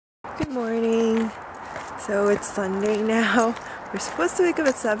Good morning. So it's Sunday now. We're supposed to wake up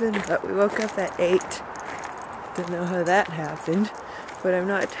at 7, but we woke up at 8. Don't know how that happened, but I'm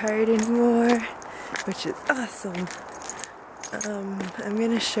not tired anymore, which is awesome. I'm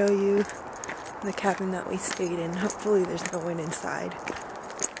gonna show you the cabin that we stayed in. Hopefully there's no one inside.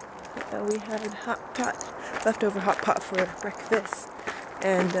 We had leftover hot pot for breakfast,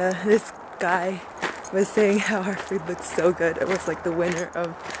 and this guy was saying how our food looked so good. It was like the winner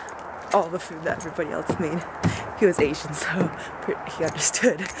of all the food that everybody else made. He was Asian, so he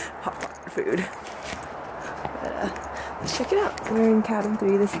understood hot pot food. But let's check it out. We're in cabin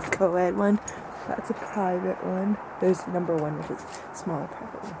 3. This is co-ed one. That's a private one. There's number 1, which is a smaller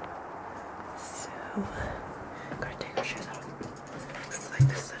private one. So, I'm gonna take our shoes off. It's like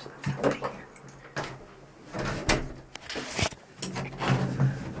this. There's nothing here.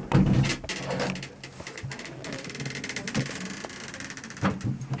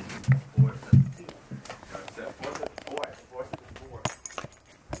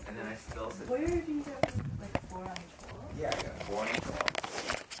 Where do you get like 4 on 12? Yeah, I got 4 on 12.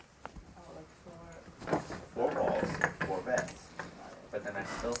 Oh, like 4 balls, 4 beds. But then I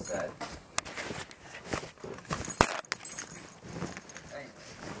still said.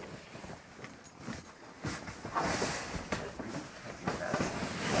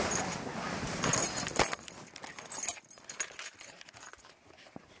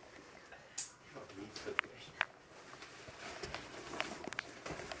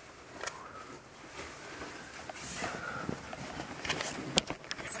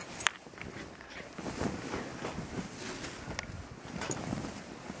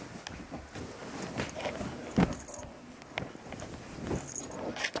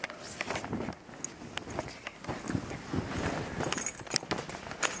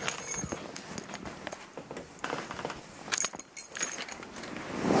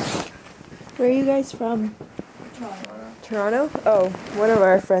 Where are you guys from? Toronto. Toronto? Oh, one of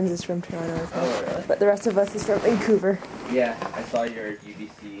our friends is from Toronto as well. Oh, really? But the rest of us is from Vancouver. Yeah, I saw your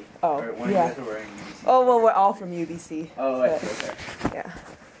UBC. Oh, or one yeah. of you guys are wearing UBC. Oh, well, we're all from UBC. Oh, I see, okay. Yeah.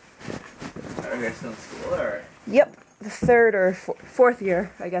 Are you guys still in school, or? Yep, the 3rd or 4th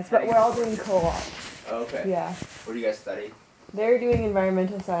year, I guess. But we're all doing co-op. Oh, okay. Yeah. What do you guys study? They're doing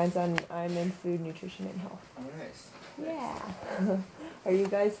environmental science, and I'm in food, nutrition, and health. Oh, nice. Yeah. Are you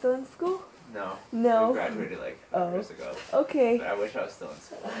guys still in school? No. No. We graduated like 5 years ago. Okay. But I wish I was still in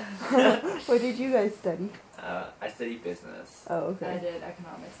school. What did you guys study? I studied business. Oh, okay. I did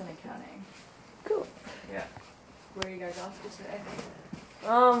economics and accounting. Cool. Yeah. Where are you guys off to today?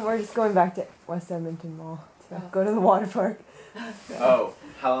 We're just going back to West Edmonton Mall to go to the water park. Oh,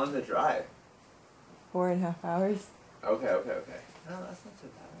 how long the drive? 4.5 hours. Okay. No, that's not too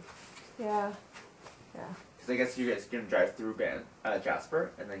bad. Yeah. Yeah. Because I guess you guys are going to drive through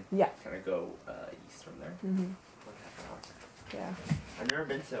Jasper and then kind of go east from there. Mm-hmm. 1.5 hours. Yeah. I've never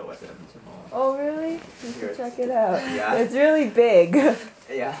been to West Edmonton Mall. Oh, really? You should check it out. Yeah. It's really big.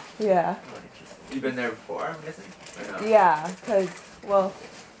 Yeah. Yeah. You've been there before, I'm guessing? Or no? Yeah, because, well,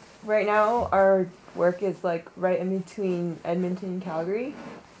 right now our work is like right in between Edmonton and Calgary.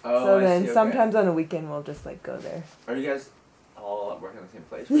 Oh, so I then see, okay. sometimes on the weekend we'll just like go there. Are you guys all working in the same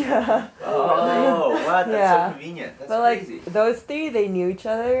place? Yeah. Oh, wow, that's so convenient. That's but crazy. Like those 3, they knew each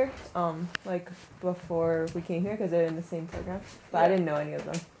other like before we came here because they're in the same program. But I didn't know any of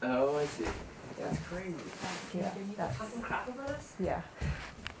them. Oh, I see. Yeah. That's crazy. Can Yeah, you that's- talk some crap about us? Yeah.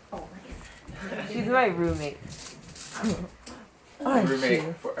 Oh, nice. She's my roommate. My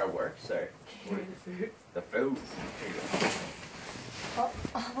roommate for at work, sorry. Can you the food? The food. Here you go.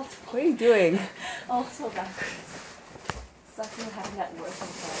 What's What are you doing? Oh, so backwards. Sucks to have that work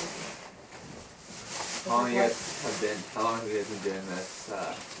inside. How long have you guys been doing this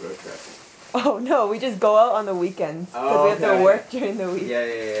road trip? Oh no, we just go out on the weekends because Oh, we have to okay. work during the week.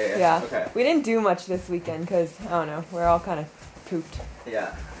 Yeah. Okay. We didn't do much this weekend because, I don't know, we're all kind of pooped.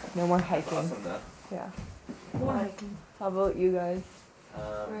 Yeah. No more That's hiking. awesome though. Yeah. More hiking. How about you guys?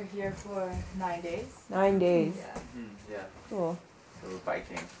 We're here for 9 days. 9 days. Yeah. Yeah. Cool. So we're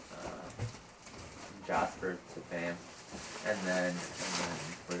biking from Jasper to Banff, and then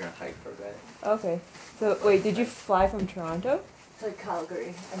we're gonna hike for a bit. Okay. So, wait, did you fly from Toronto? To Calgary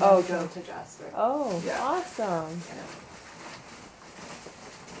and then Oh, we go okay. to Jasper. Oh, Yeah. awesome.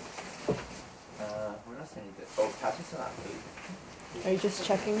 What else I need to? Oh, Patrick's still not food. Are you just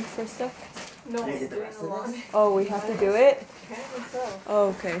checking for stuff? No, Did you we're get the doing rest a of lot. this? Oh, we have to do it? Apparently so. Oh,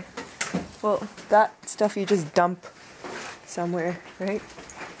 okay. Well, that stuff you just dump somewhere, right?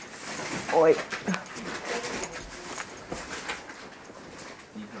 Oh, wait.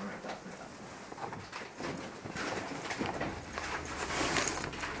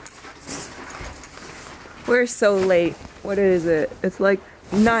 We're so late. What is it? It's like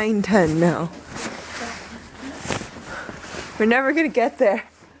 9:10 now. We're never gonna get there.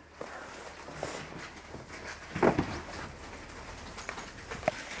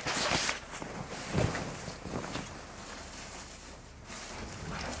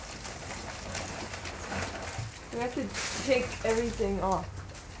 We have to take everything off.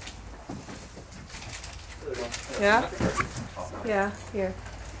 Yeah? Yeah, here.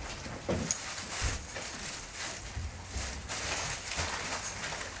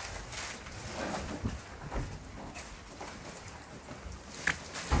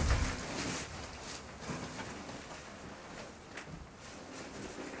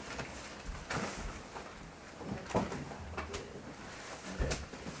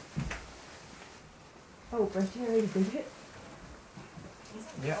 Oh, but you already did it?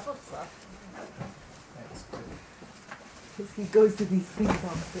 Yeah. Because he goes to these things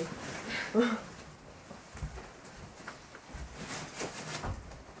often.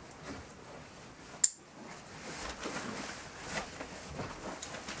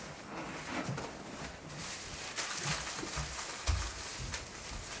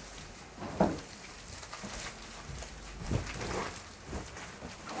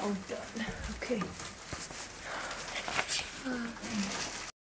 All done. Okay.